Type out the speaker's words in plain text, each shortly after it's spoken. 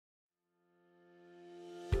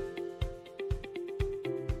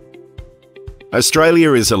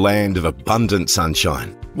Australia is a land of abundant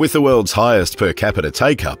sunshine, with the world's highest per capita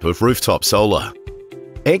take-up of rooftop solar.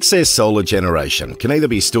 Excess solar generation can either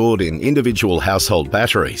be stored in individual household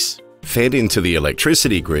batteries, fed into the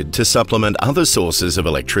electricity grid to supplement other sources of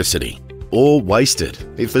electricity, or wasted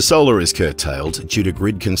if the solar is curtailed due to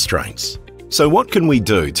grid constraints. So what can we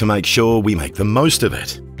do to make sure we make the most of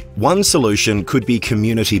it? One solution could be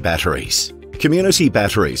community batteries. Community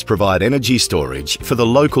batteries provide energy storage for the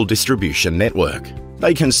local distribution network.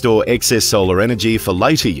 They can store excess solar energy for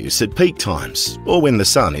later use at peak times or when the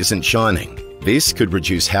sun isn't shining. This could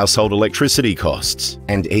reduce household electricity costs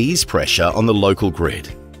and ease pressure on the local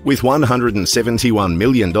grid. With $171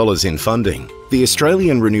 million in funding, the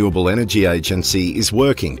Australian Renewable Energy Agency is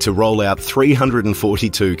working to roll out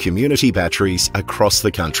 342 community batteries across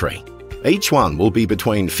the country. Each one will be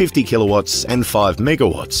between 50 kilowatts and 5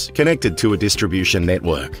 megawatts connected to a distribution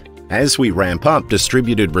network. As we ramp up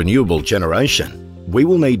distributed renewable generation, we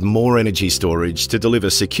will need more energy storage to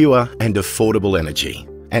deliver secure and affordable energy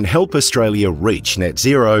and help Australia reach net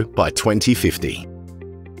zero by 2050.